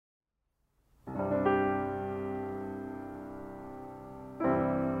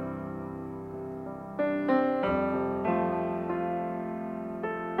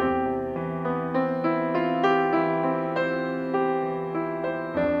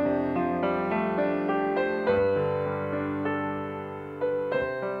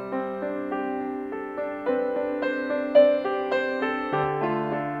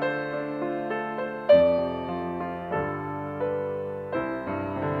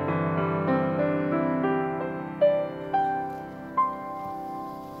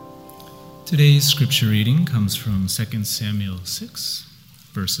Today's scripture reading comes from 2 Samuel 6,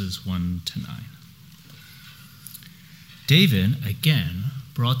 verses 1 to 9. David again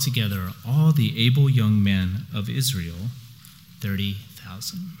brought together all the able young men of Israel,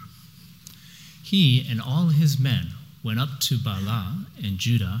 30,000. He and all his men went up to Baalah in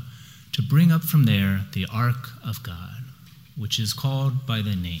Judah to bring up from there the ark of God, which is called by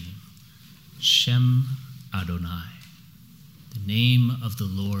the name Shem Adonai, the name of the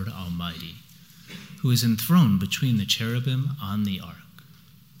Lord Almighty, who is enthroned between the cherubim on the ark.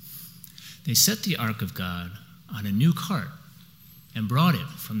 They set the ark of God on a new cart and brought it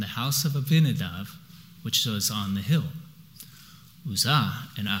from the house of Abinadab, which was on the hill. Uzzah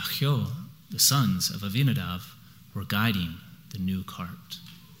and Ahio, the sons of Abinadab, were guiding the new cart,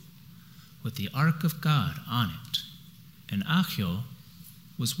 with the ark of God on it, and Ahio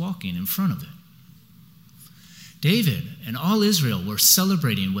was walking in front of it. David and all Israel were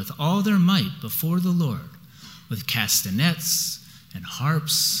celebrating with all their might before the Lord, with castanets and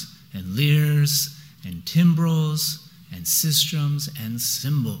harps and lyres and timbrels and sistrums and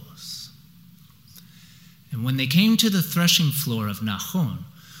cymbals. And when they came to the threshing floor of Nahon,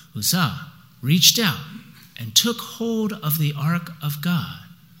 Uzzah reached out and took hold of the ark of God,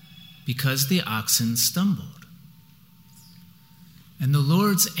 because the oxen stumbled. And the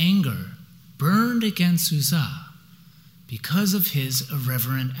Lord's anger burned against Uzzah because of his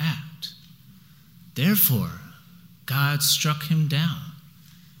irreverent act. Therefore, God struck him down,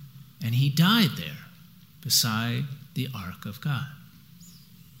 and he died there beside the ark of God.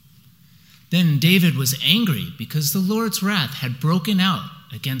 Then David was angry because the Lord's wrath had broken out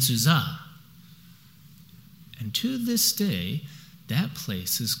against Uzzah. And to this day, that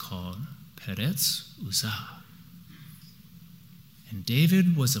place is called Peretz Uzzah. And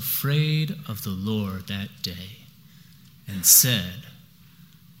David was afraid of the Lord that day, and said,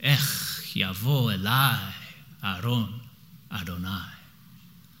 Ech yavo elai Aron Adonai.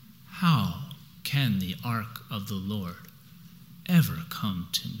 How can the ark of the Lord ever come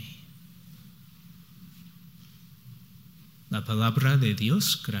to me? La palabra de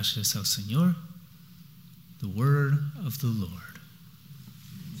Dios, gracias al Señor, the word of the Lord.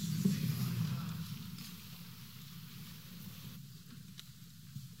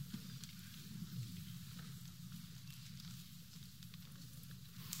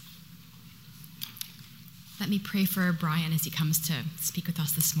 Let me pray for Brian as he comes to speak with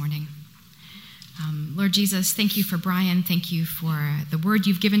us this morning. Lord Jesus, thank you for Brian. Thank you for the word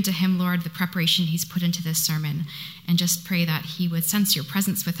you've given to him, Lord, the preparation he's put into this sermon. And just pray that he would sense your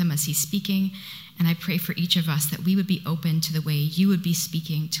presence with him as he's speaking. And I pray for each of us that we would be open to the way you would be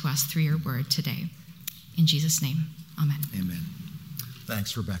speaking to us through your word today. In Jesus' name, amen. Amen.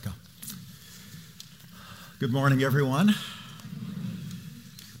 Thanks, Rebecca. Good morning, everyone.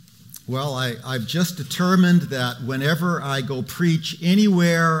 Well, I've just determined that whenever I go preach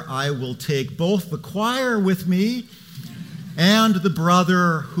anywhere, I will take both the choir with me and the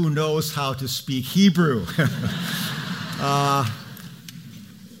brother who knows how to speak Hebrew.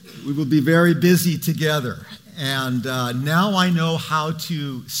 We will be very busy together. And now I know how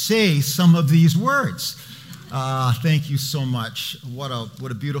to say some of these words. Thank you so much. What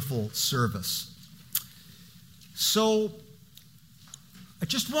a beautiful service. So, I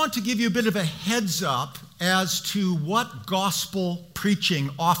just want to give you a bit of a heads up as to what gospel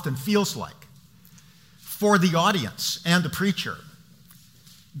preaching often feels like for the audience and the preacher.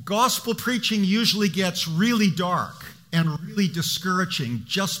 Gospel preaching usually gets really dark and really discouraging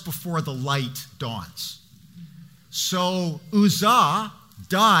just before the light dawns. So Uzzah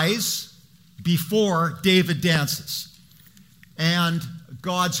dies before David dances. And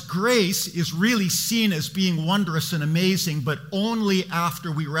God's grace is really seen as being wondrous and amazing, but only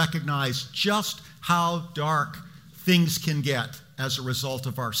after we recognize just how dark things can get as a result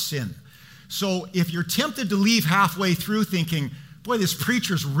of our sin. So if you're tempted to leave halfway through thinking, boy, this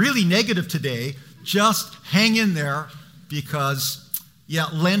preacher's really negative today, just hang in there because,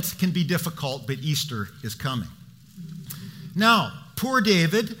 Lent can be difficult, but Easter is coming. Now, poor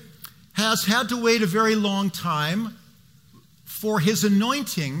David has had to wait a very long time for his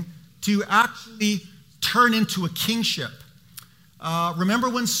anointing to actually turn into a kingship. Remember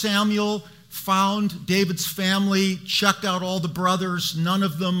when Samuel found David's family, checked out all the brothers, none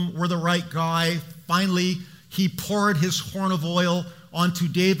of them were the right guy. Finally, he poured his horn of oil onto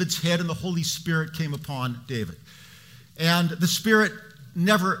David's head, and the Holy Spirit came upon David. And the Spirit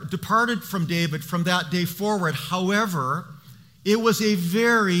never departed from David from that day forward. However, it was a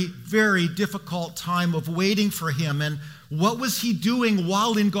very, very difficult time of waiting for him. And what was he doing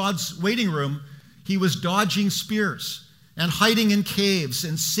while in God's waiting room? He was dodging spears. and hiding in caves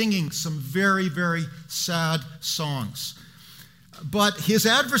and singing some very, very sad songs. But his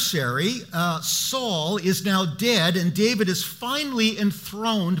adversary, Saul, is now dead, and David is finally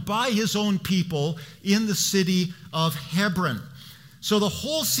enthroned by his own people in the city of Hebron. So the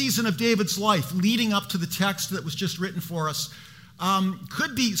whole season of David's life, leading up to the text that was just written for us,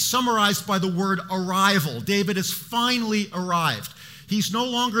 could be summarized by the word arrival. David has finally arrived. He's no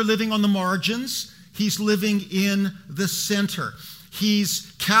longer living on the margins. He's living in the center.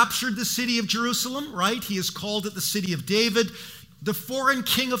 He's captured the city of Jerusalem, right? He has called it the city of David. The foreign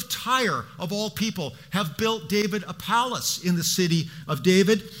king of Tyre, of all people, have built David a palace in the city of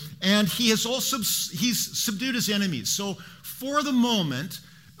David, and he's subdued his enemies. So for the moment,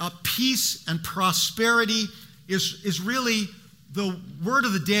 peace and prosperity is really the word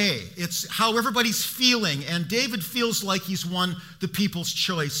of the day. It's how everybody's feeling, and David feels like he's won the People's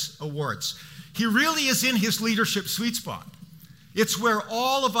Choice Awards. He really is in his leadership sweet spot. It's where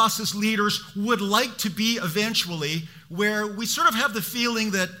all of us as leaders would like to be eventually, where we sort of have the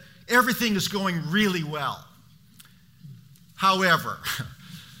feeling that everything is going really well. However,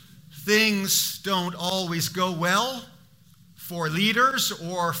 things don't always go well for leaders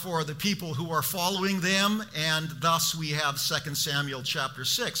or for the people who are following them, and thus we have 2 Samuel chapter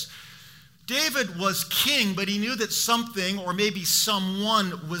 6. David was king, but he knew that something, or maybe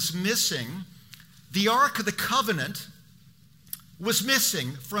someone, was missing. The Ark of the Covenant was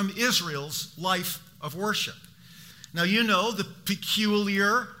missing from Israel's life of worship. Now, you know the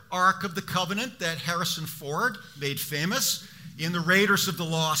peculiar Ark of the Covenant that Harrison Ford made famous in the Raiders of the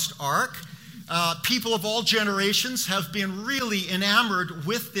Lost Ark. People of all generations have been really enamored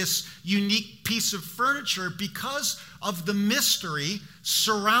with this unique piece of furniture because of the mystery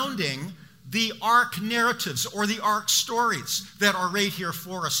surrounding the Ark narratives or the Ark stories that are right here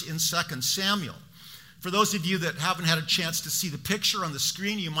for us in 2 Samuel. For those of you that haven't had a chance to see the picture on the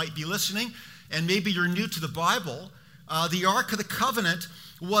screen, you might be listening, and maybe you're new to the Bible. The Ark of the Covenant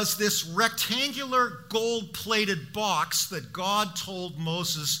was this rectangular gold-plated box that God told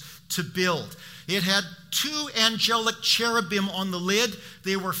Moses to build. It had two angelic cherubim on the lid.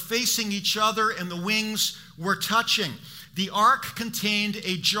 They were facing each other, and the wings were touching. The ark contained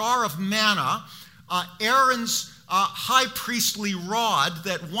a jar of manna, Aaron's high priestly rod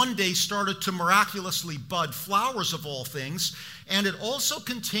that one day started to miraculously bud flowers of all things, and it also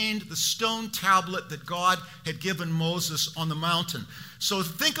contained the stone tablet that God had given Moses on the mountain. So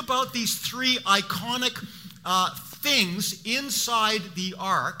think about these three iconic things inside the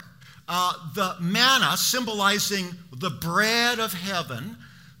ark. The manna symbolizing the bread of heaven,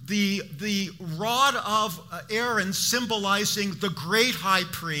 the rod of Aaron symbolizing the great high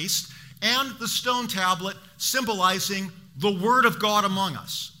priest, and the stone tablet symbolizing the word of God among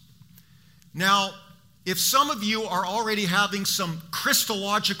us. Now, if some of you are already having some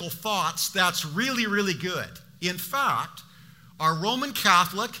Christological thoughts, that's really, really good. In fact, our Roman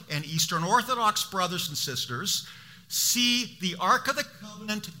Catholic and Eastern Orthodox brothers and sisters see the Ark of the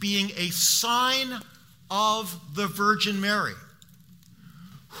Covenant being a sign of the Virgin Mary,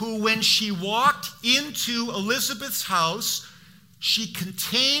 who, when she walked into Elizabeth's house, she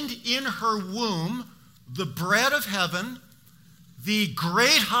contained in her womb the bread of heaven, the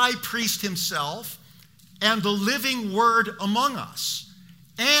great high priest himself, and the living word among us.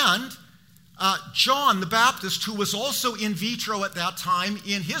 And John the Baptist, who was also in vitro at that time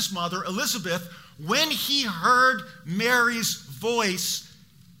in his mother, Elizabeth, when he heard Mary's voice,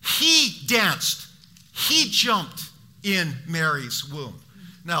 he danced. He jumped in Mary's womb.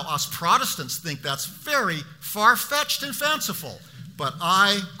 Now, us Protestants think that's very far-fetched and fanciful, but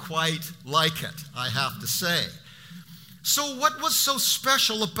I quite like it, I have to say. So what was so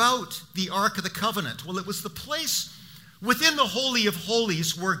special about the Ark of the Covenant? Well, it was the place within the Holy of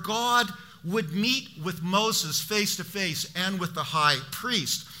Holies where God would meet with Moses face to face and with the high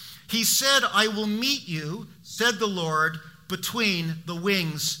priest. He said, "I will meet you," said the Lord, "between the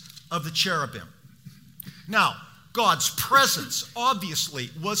wings of the cherubim." Now, God's presence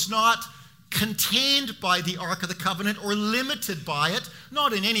obviously was not contained by the Ark of the Covenant or limited by it,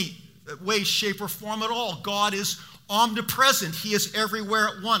 not in any way, shape, or form at all. God is omnipresent. He is everywhere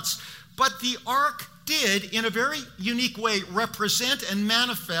at once. But the Ark did, in a very unique way, represent and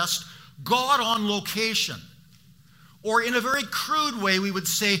manifest God on location. Or in a very crude way, we would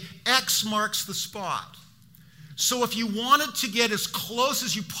say X marks the spot. So if you wanted to get as close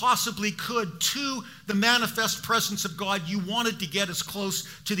as you possibly could to the manifest presence of God, you wanted to get as close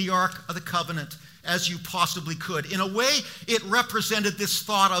to the Ark of the Covenant as you possibly could. In a way, it represented this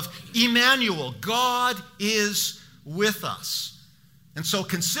thought of Emmanuel, God is with us. And so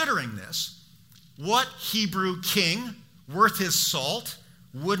considering this, what Hebrew king worth his salt,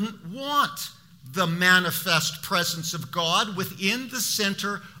 wouldn't want the manifest presence of God within the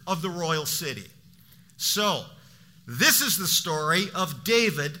center of the royal city. So, this is the story of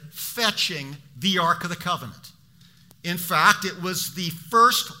David fetching the Ark of the Covenant. In fact, it was the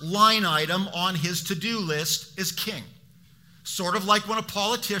first line item on his to-do list as king. Sort of like when a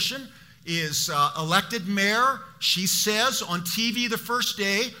politician is elected mayor, she says on TV the first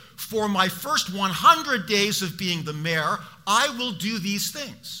day, for my first 100 days of being the mayor, I will do these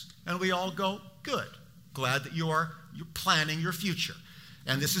things. And we all go, good. Glad that you're planning your future.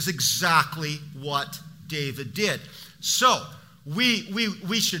 And this is exactly what David did. So,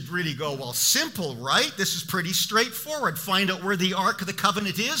 we should really go, well, simple, right? This is pretty straightforward. Find out where the Ark of the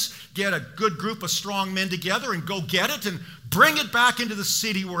Covenant is, get a good group of strong men together and go get it and bring it back into the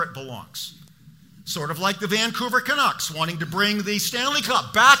city where it belongs. Sort of like the Vancouver Canucks wanting to bring the Stanley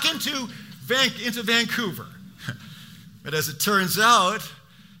Cup back into Vancouver. But as it turns out,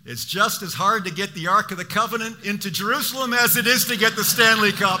 it's just as hard to get the Ark of the Covenant into Jerusalem as it is to get the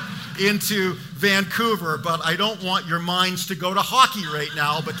Stanley Cup into Vancouver. But I don't want your minds to go to hockey right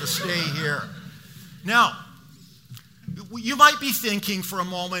now, but to stay here. Now, you might be thinking for a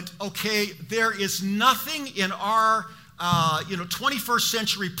moment, okay, there is nothing in our 21st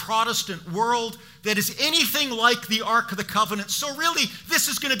century Protestant world that is anything like the Ark of the Covenant, so really this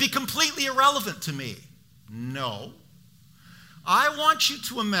is going to be completely irrelevant to me. No. I want you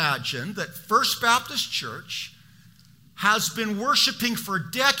to imagine that First Baptist Church has been worshiping for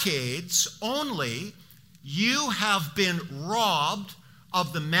decades, only you have been robbed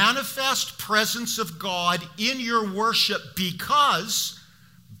of the manifest presence of God in your worship because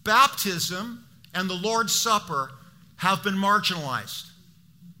baptism and the Lord's Supper have been marginalized.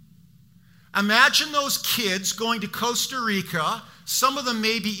 Imagine those kids going to Costa Rica, some of them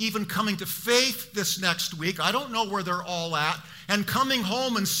maybe even coming to faith this next week, I don't know where they're all at, and coming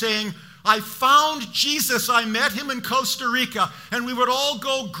home and saying, I found Jesus, I met him in Costa Rica, and we would all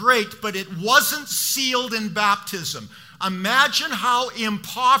go, great, but it wasn't sealed in baptism. Imagine how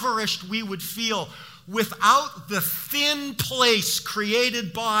impoverished we would feel without the thin place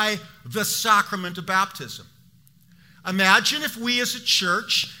created by the sacrament of baptism. Imagine if we as a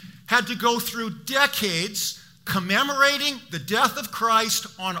church had to go through decades commemorating the death of Christ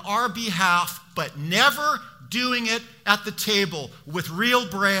on our behalf, but never doing it at the table with real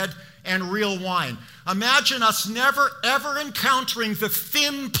bread and real wine. Imagine us never ever encountering the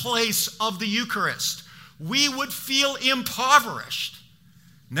thin place of the Eucharist. We would feel impoverished.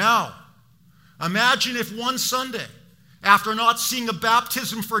 Now, imagine if one Sunday, after not seeing a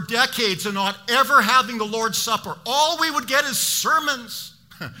baptism for decades and not ever having the Lord's Supper, all we would get is sermons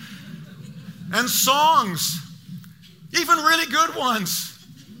and songs, even really good ones.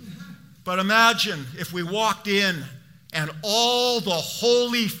 But imagine if we walked in and all the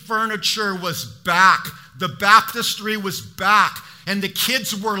holy furniture was back, the baptistry was back, and the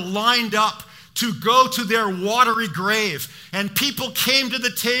kids were lined up to go to their watery grave. And people came to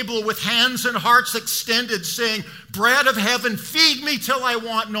the table with hands and hearts extended, saying, bread of heaven, feed me till I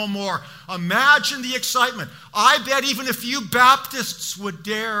want no more. Imagine the excitement. I bet even a few Baptists would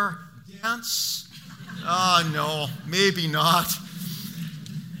dare dance. No, maybe not.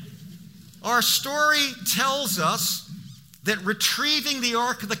 Our story tells us that retrieving the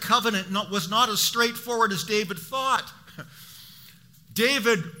Ark of the Covenant was not as straightforward as David thought.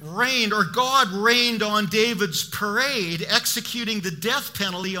 God rained on David's parade, executing the death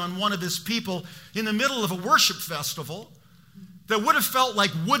penalty on one of his people in the middle of a worship festival that would have felt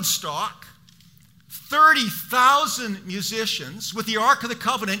like Woodstock. 30,000 musicians with the Ark of the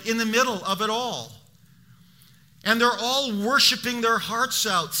Covenant in the middle of it all. And they're all worshiping their hearts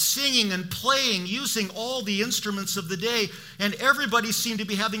out, singing and playing, using all the instruments of the day. And everybody seemed to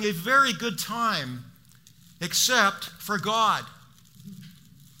be having a very good time, except for God.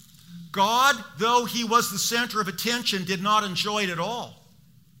 God, though he was the center of attention, did not enjoy it at all.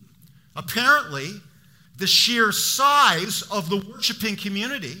 Apparently, the sheer size of the worshiping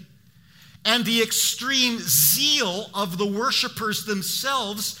community and the extreme zeal of the worshipers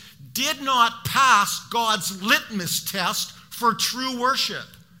themselves did not pass God's litmus test for true worship.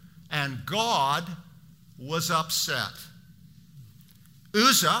 And God was upset.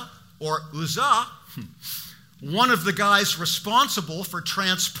 Uzzah, one of the guys responsible for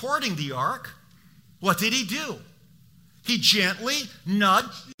transporting the ark, what did he do? He gently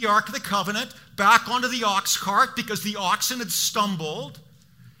nudged the Ark of the Covenant back onto the ox cart because the oxen had stumbled,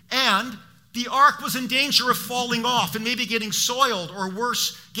 and the ark was in danger of falling off and maybe getting soiled or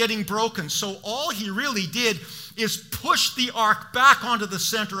worse, getting broken. So all he really did is push the ark back onto the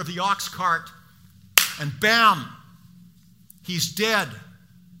center of the ox cart, and bam, He's dead.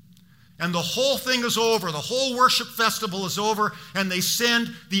 And the whole thing is over. The whole worship festival is over, and they send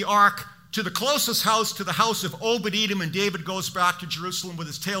the ark to the closest house, to the house of Obed-Edom, and David goes back to Jerusalem with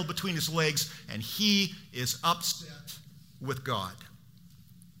his tail between his legs, and he is upset with God.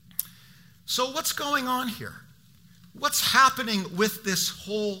 So what's going on here? What's happening with this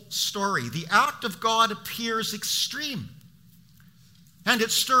whole story? The act of God appears extreme, and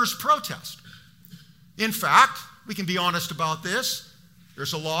it stirs protest. In fact, we can be honest about this.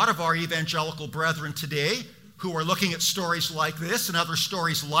 There's a lot of our evangelical brethren today who are looking at stories like this and other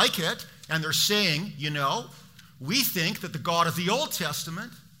stories like it, and they're saying, we think that the God of the Old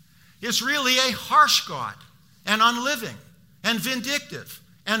Testament is really a harsh God and unliving and vindictive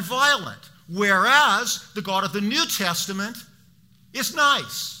and violent, whereas the God of the New Testament is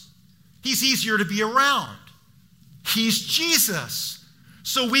nice. He's easier to be around. He's Jesus.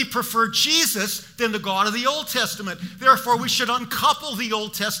 So we prefer Jesus than the God of the Old Testament. Therefore, we should uncouple the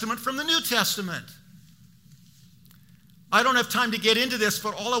Old Testament from the New Testament. I don't have time to get into this,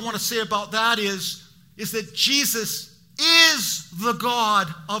 but all I want to say about that is that Jesus is the God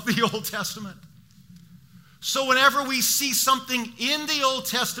of the Old Testament. So whenever we see something in the Old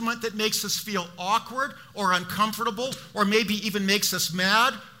Testament that makes us feel awkward or uncomfortable or maybe even makes us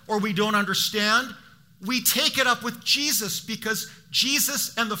mad or we don't understand, we take it up with Jesus, because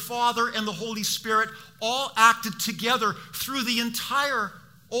Jesus and the Father and the Holy Spirit all acted together through the entire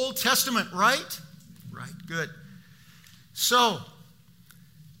Old Testament, right? Right, good. So,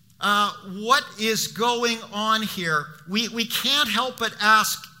 what is going on here? We can't help but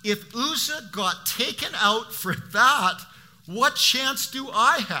ask, if Uzzah got taken out for that, what chance do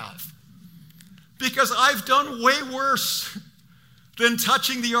I have? Because I've done way worse than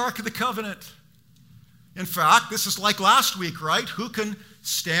touching the Ark of the Covenant. In fact, this is like last week, right? Who can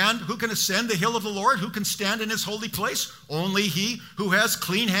stand? Who can ascend the hill of the Lord? Who can stand in his holy place? Only he who has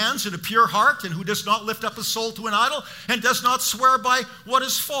clean hands and a pure heart, and who does not lift up his soul to an idol, and does not swear by what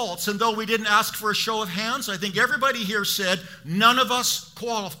is false. And though we didn't ask for a show of hands, I think everybody here said none of us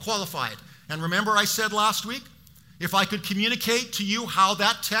qualified. And remember I said last week, if I could communicate to you how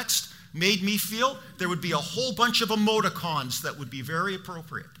that text made me feel, there would be a whole bunch of emoticons that would be very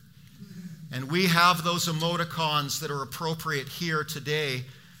appropriate. And we have those emoticons that are appropriate here today.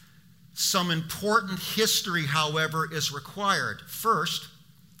 Some important history, however, is required. First,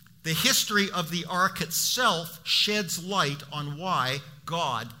 the history of the ark itself sheds light on why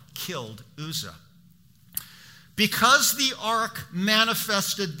God killed Uzzah. Because the ark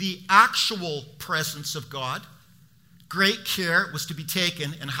manifested the actual presence of God, great care was to be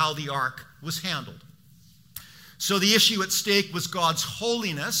taken in how the ark was handled. So the issue at stake was God's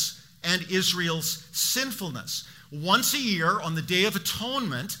holiness and Israel's sinfulness. Once a year, on the Day of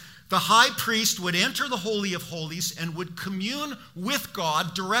Atonement, the high priest would enter the Holy of Holies and would commune with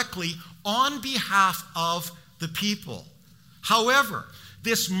God directly on behalf of the people. However,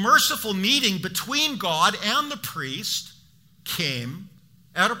 this merciful meeting between God and the priest came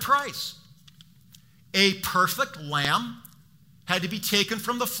at a price. A perfect lamb had to be taken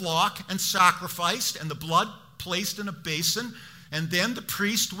from the flock and sacrificed, and the blood placed in a basin. And then the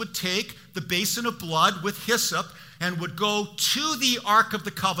priest would take the basin of blood with hyssop and would go to the Ark of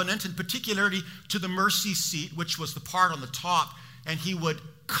the Covenant, and particularly to the mercy seat, which was the part on the top, and he would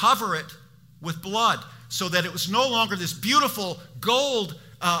cover it with blood so that it was no longer this beautiful gold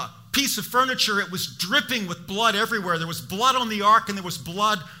piece of furniture. It was dripping with blood everywhere. There was blood on the ark, and there was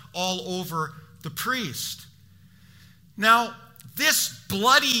blood all over the priest. Now, this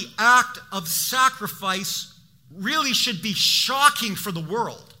bloody act of sacrifice really should be shocking for the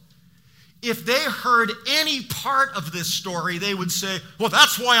world. If they heard any part of this story, they would say, well,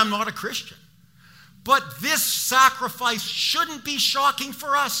 that's why I'm not a Christian. But this sacrifice shouldn't be shocking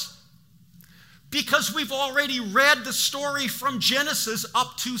for us, because we've already read the story from Genesis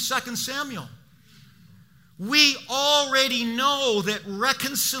up to 2 Samuel. We already know that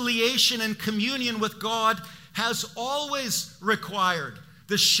reconciliation and communion with God has always required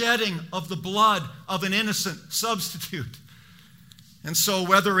the shedding of the blood of an innocent substitute. And so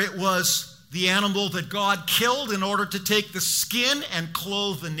whether it was the animal that God killed in order to take the skin and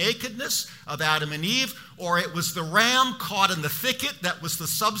clothe the nakedness of Adam and Eve, or it was the ram caught in the thicket that was the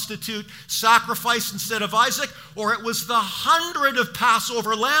substitute sacrifice instead of Isaac, or it was the 100 of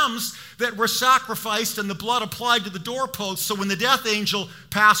Passover lambs that were sacrificed and the blood applied to the doorposts, so when the death angel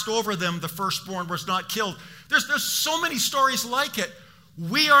passed over them, the firstborn was not killed. There's so many stories like it.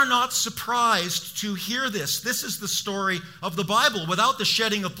 We are not surprised to hear this. This is the story of the Bible. Without the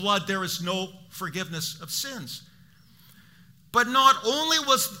shedding of blood, there is no forgiveness of sins. But not only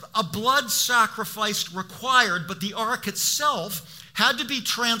was a blood sacrifice required, but the ark itself had to be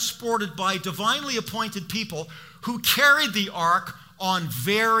transported by divinely appointed people who carried the ark on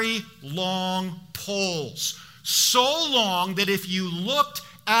very long poles. So long that if you looked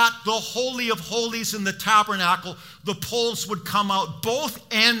at the Holy of Holies in the tabernacle, the poles would come out both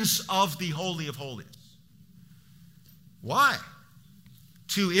ends of the Holy of Holies. Why?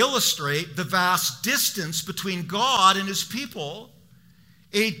 To illustrate the vast distance between God and his people,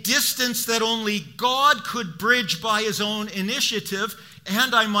 a distance that only God could bridge by his own initiative,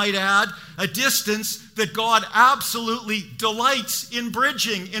 and I might add, a distance that God absolutely delights in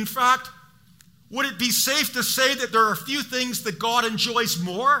bridging. In fact, would it be safe to say that there are few things that God enjoys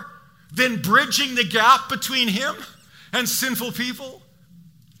more than bridging the gap between him and sinful people?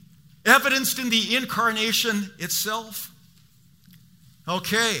 Evidenced in the incarnation itself.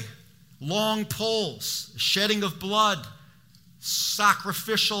 Okay, long poles, shedding of blood,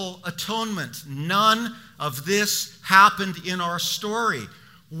 sacrificial atonement. None of this happened in our story.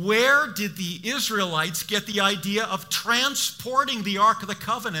 Where did the Israelites get the idea of transporting the Ark of the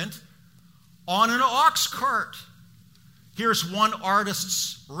Covenant on an ox cart? Here's one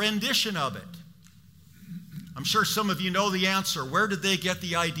artist's rendition of it. I'm sure some of you know the answer. Where did they get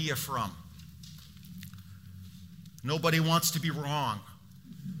the idea from? Nobody wants to be wrong.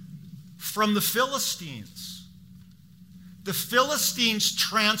 From the Philistines. The Philistines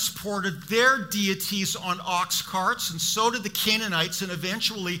transported their deities on ox carts, and so did the Canaanites, and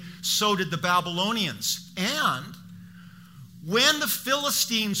eventually so did the Babylonians. And when the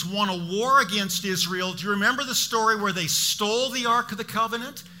Philistines won a war against Israel, do you remember the story where they stole the Ark of the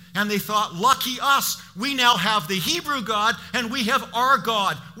Covenant? And they thought, lucky us, we now have the Hebrew God and we have our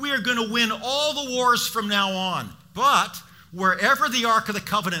God. We are going to win all the wars from now on. But wherever the Ark of the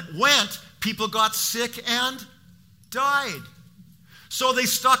Covenant went, people got sick and died. So they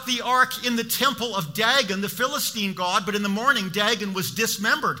stuck the ark in the temple of Dagon, the Philistine god, but in the morning Dagon was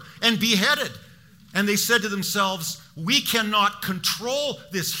dismembered and beheaded. And they said to themselves, we cannot control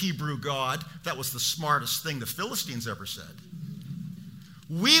this Hebrew god. That was the smartest thing the Philistines ever said.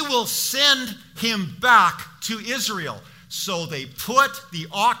 We will send him back to Israel. So they put the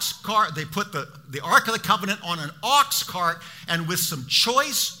ox cart, they put the Ark of the Covenant on an ox cart, and with some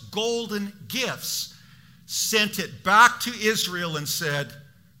choice golden gifts, sent it back to Israel and said,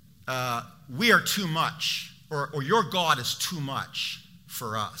 we are too much, or your God is too much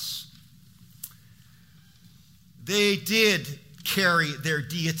for us. They did carry their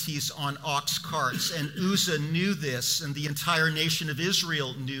deities on ox carts, and Uzzah knew this, and the entire nation of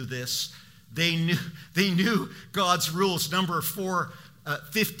Israel knew this. They knew God's rules. Number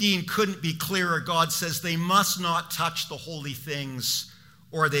 4:15 couldn't be clearer. God says they must not touch the holy things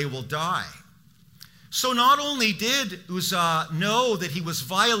or they will die. So not only did Uzzah know that he was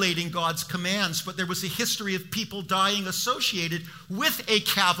violating God's commands, but there was a history of people dying associated with a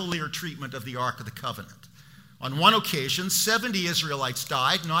cavalier treatment of the Ark of the Covenant. On one occasion, 70 Israelites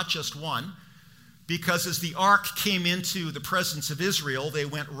died, not just one, because as the ark came into the presence of Israel, they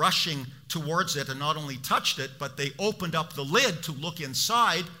went rushing towards it and not only touched it, but they opened up the lid to look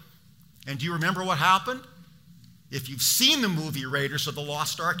inside. And do you remember what happened? If you've seen the movie Raiders of the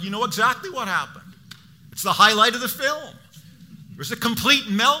Lost Ark, you know exactly what happened. It's the highlight of the film. There's a complete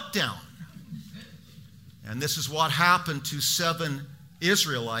meltdown. And this is what happened to 7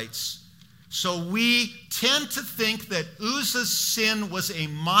 Israelites. So we tend to think that Uzzah's sin was a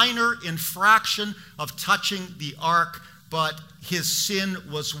minor infraction of touching the ark, but his sin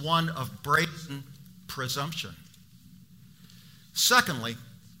was one of brazen presumption. Secondly,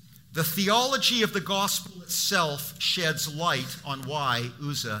 the theology of the gospel itself sheds light on why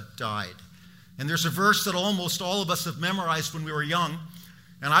Uzzah died. And there's a verse that almost all of us have memorized when we were young,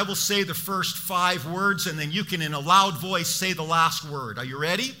 and I will say the first 5 words, and then you can, in a loud voice, say the last word. Are you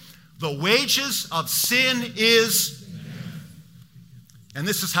ready? The wages of sin is... And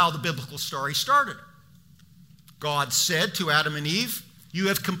this is how the biblical story started. God said to Adam and Eve, you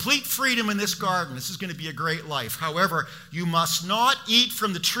have complete freedom in this garden. This is going to be a great life. However, you must not eat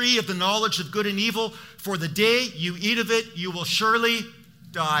from the tree of the knowledge of good and evil, for the day you eat of it, you will surely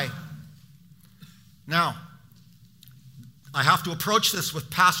die. Now, I have to approach this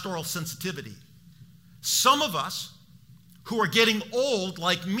with pastoral sensitivity. Some of us who are getting old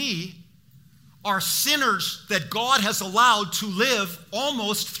like me are sinners that God has allowed to live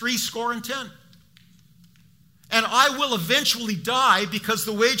almost 70. And I will eventually die because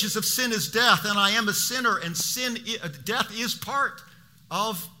the wages of sin is death, and I am a sinner, and death is part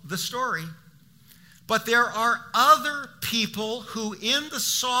of the story. But there are other people who, in the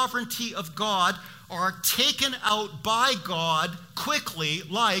sovereignty of God, are taken out by God quickly,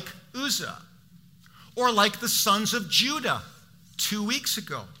 like Uzzah, or like the sons of Judah 2 weeks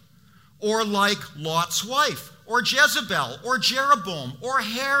ago, or like Lot's wife, or Jezebel, or Jeroboam, or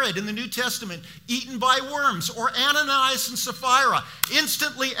Herod in the New Testament, eaten by worms, or Ananias and Sapphira,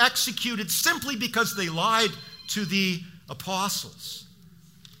 instantly executed simply because they lied to the apostles.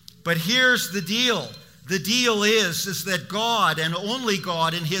 But here's the deal. The deal is that God, and only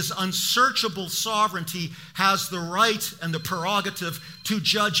God, in his unsearchable sovereignty, has the right and the prerogative to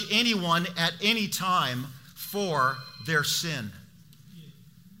judge anyone at any time for their sin.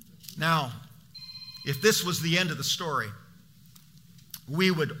 Now, if this was the end of the story,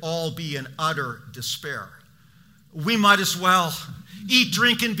 we would all be in utter despair. We might as well eat,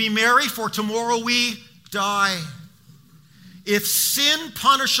 drink, and be merry, for tomorrow we die. If sin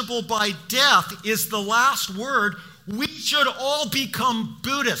punishable by death is the last word, we should all become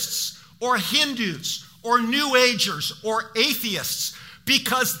Buddhists or Hindus or New Agers or atheists,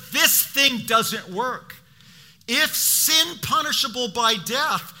 because this thing doesn't work. If sin punishable by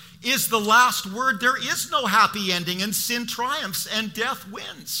death is the last word, there is no happy ending, and sin triumphs and death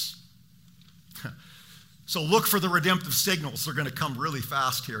wins. So look for the redemptive signals. They're going to come really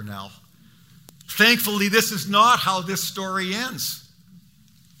fast here now. Thankfully, this is not how this story ends.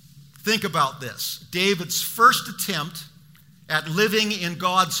 Think about this. David's first attempt at living in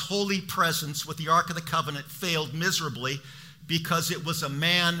God's holy presence with the Ark of the Covenant failed miserably because it was a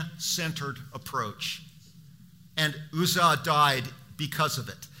man-centered approach. And Uzzah died because of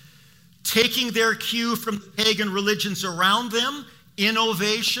it. Taking their cue from the pagan religions around them,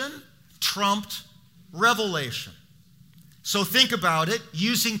 innovation trumped revelation. So think about it.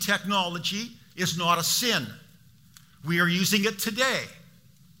 Using technology is not a sin. We are using it today.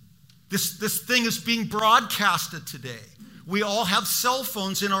 This thing is being broadcasted today. We all have cell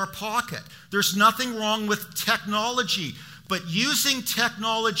phones in our pocket. There's nothing wrong with technology, but using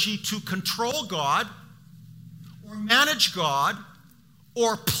technology to control God or manage God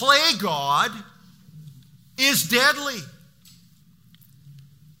or play God is deadly.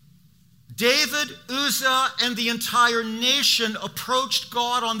 David, Uzzah, and the entire nation approached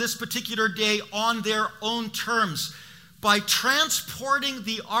God on this particular day on their own terms. By transporting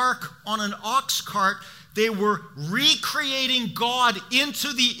the ark on an ox cart, they were recreating God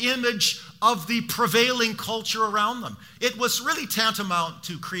into the image of the prevailing culture around them. It was really tantamount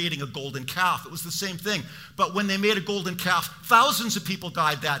to creating a golden calf. It was the same thing. But when they made a golden calf, thousands of people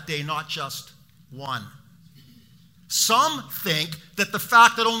died that day, not just one. Some think that the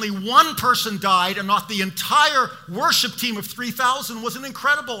fact that only one person died and not the entire worship team of 3,000 was an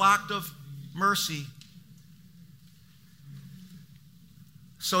incredible act of mercy.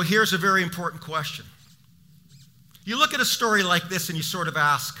 So here's a very important question. You look at a story like this and you sort of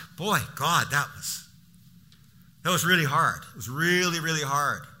ask, boy, God, that was really hard. It was really, really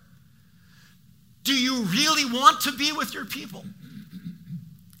hard. Do you really want to be with your people?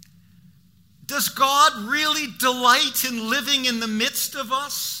 Does God really delight in living in the midst of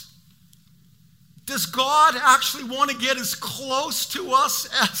us? Does God actually want to get as close to us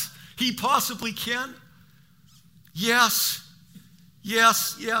as he possibly can? Yes,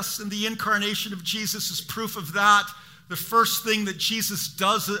 yes, yes. And the incarnation of Jesus is proof of that. The first thing that Jesus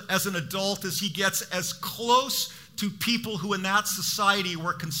does as an adult is he gets as close to people who in that society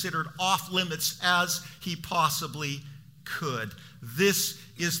were considered off limits as he possibly could. This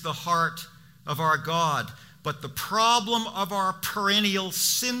is the heart of our God. But the problem of our perennial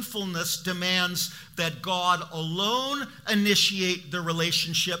sinfulness demands that God alone initiate the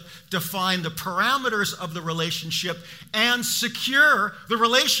relationship, define the parameters of the relationship, and secure the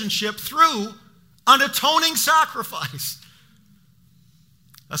relationship through an atoning sacrifice.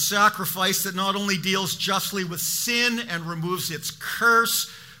 A sacrifice that not only deals justly with sin and removes its curse,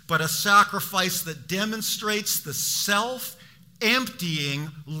 but a sacrifice that demonstrates the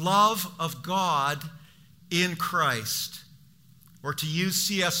self-emptying love of God in Christ. Or to use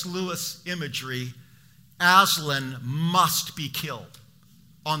C.S. Lewis imagery, Aslan must be killed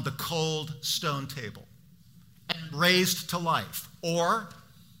on the cold stone table and raised to life, or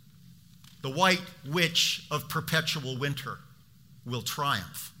the white witch of perpetual winter will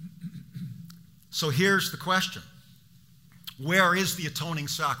triumph. So here's the question. Where is the atoning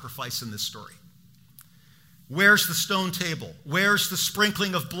sacrifice in this story? Where's the stone table? Where's the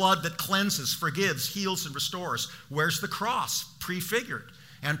sprinkling of blood that cleanses, forgives, heals, and restores? Where's the cross, prefigured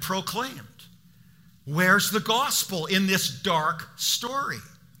and proclaimed? Where's the gospel in this dark story?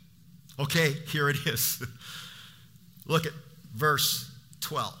 Okay, here it is. Look at verse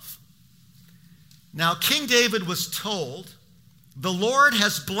 12. Now, King David was told The Lord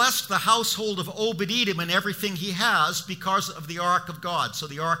has blessed the household of Obed-Edom and everything he has because of the ark of God. So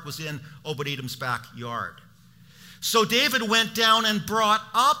the ark was in Obed-Edom's backyard. So David went down and brought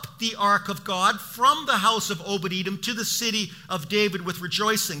up the ark of God from the house of Obed-Edom to the city of David with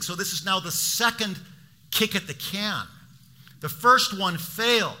rejoicing. So this is now the second kick at the can. The first one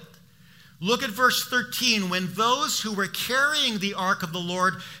failed. Look at verse 13. When those who were carrying the ark of the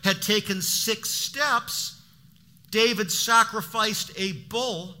Lord had taken 6 steps, David sacrificed a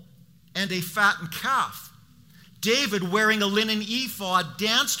bull and a fattened calf. David, wearing a linen ephod,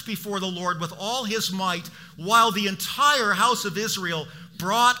 danced before the Lord with all his might, while the entire house of Israel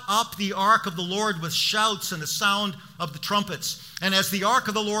brought up the ark of the Lord with shouts and the sound of the trumpets. And as the ark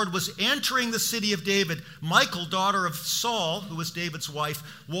of the Lord was entering the city of David, Michal, daughter of Saul, who was David's wife,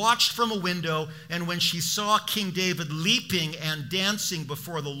 watched from a window, and when she saw King David leaping and dancing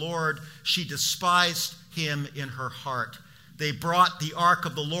before the Lord, she despised him in her heart. They brought the ark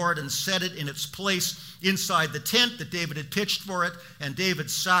of the Lord and set it in its place inside the tent that David had pitched for it, and David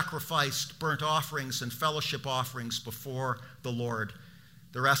sacrificed burnt offerings and fellowship offerings before the Lord.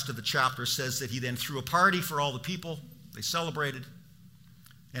 The rest of the chapter says that he then threw a party for all the people. They celebrated,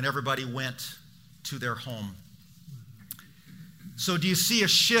 and everybody went to their home. So do you see a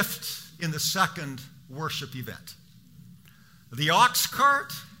shift in the second worship event? The ox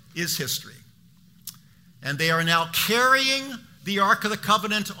cart is history. And they are now carrying the Ark of the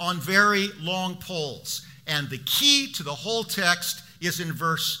Covenant on very long poles. And the key to the whole text is in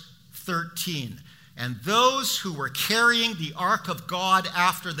verse 13. And those who were carrying the Ark of God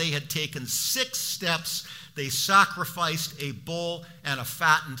after they had taken 6 steps, they sacrificed a bull and a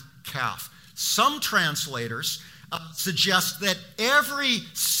fattened calf. Some translators suggest that every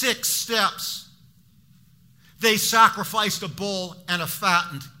 6 steps, they sacrificed a bull and a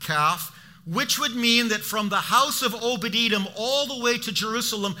fattened calf, which would mean that from the house of Obed-Edom all the way to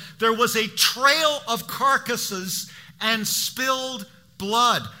Jerusalem, there was a trail of carcasses and spilled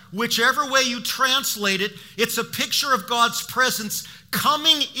blood. Whichever way you translate it, it's a picture of God's presence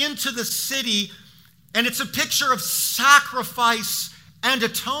coming into the city, and it's a picture of sacrifice and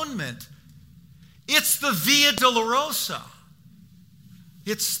atonement. It's the Via Dolorosa.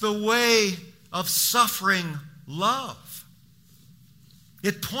 It's the way of suffering love.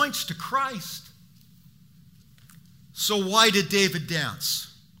 It points to Christ. So why did David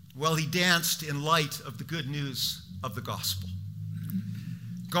dance? Well, he danced in light of the good news of the gospel.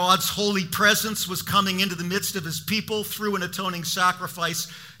 God's holy presence was coming into the midst of his people through an atoning sacrifice,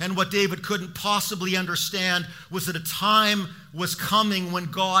 and what David couldn't possibly understand was that a time was coming when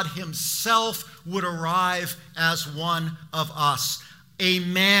God himself would arrive as one of us, a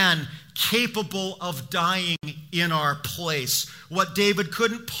man capable of dying in our place. What David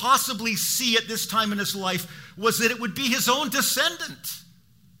couldn't possibly see at this time in his life was that it would be his own descendant,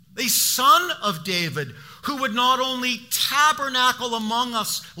 a son of David, who would not only tabernacle among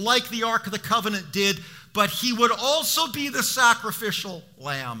us like the Ark of the Covenant did, but he would also be the sacrificial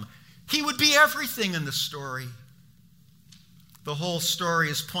lamb. He would be everything in the story. The whole story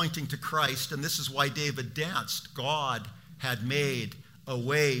is pointing to Christ, and this is why David danced. God had made a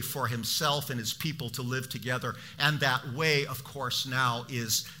way for himself and his people to live together. And that way, of course, now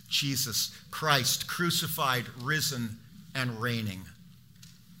is Jesus Christ, crucified, risen, and reigning.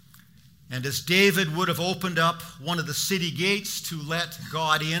 And as David would have opened up one of the city gates to let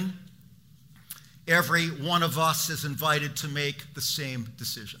God in, every one of us is invited to make the same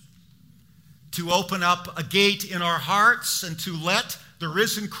decision. To open up a gate in our hearts and to let the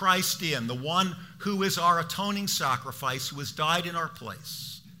risen Christ in, the one who is our atoning sacrifice, who has died in our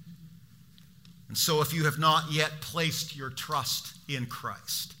place. And so if you have not yet placed your trust in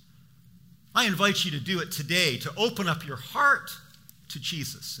Christ, I invite you to do it today, to open up your heart to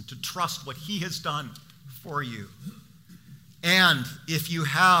Jesus and to trust what he has done for you. And if you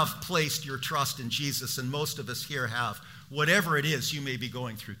have placed your trust in Jesus, and most of us here have, whatever it is you may be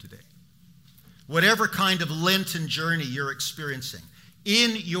going through today, whatever kind of Lenten journey you're experiencing,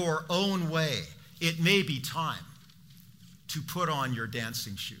 in your own way, it may be time to put on your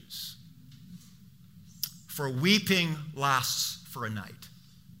dancing shoes. For weeping lasts for a night,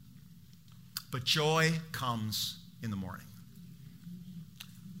 but joy comes in the morning.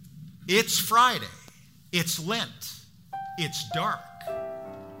 It's Friday. It's Lent. It's dark.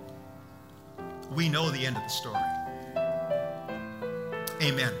 We know the end of the story.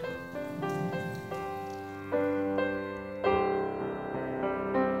 Amen.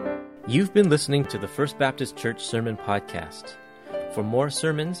 You've been listening to the First Baptist Church Sermon Podcast. For more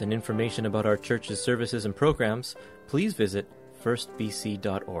sermons and information about our church's services and programs, please visit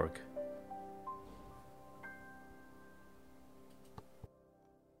firstbc.org.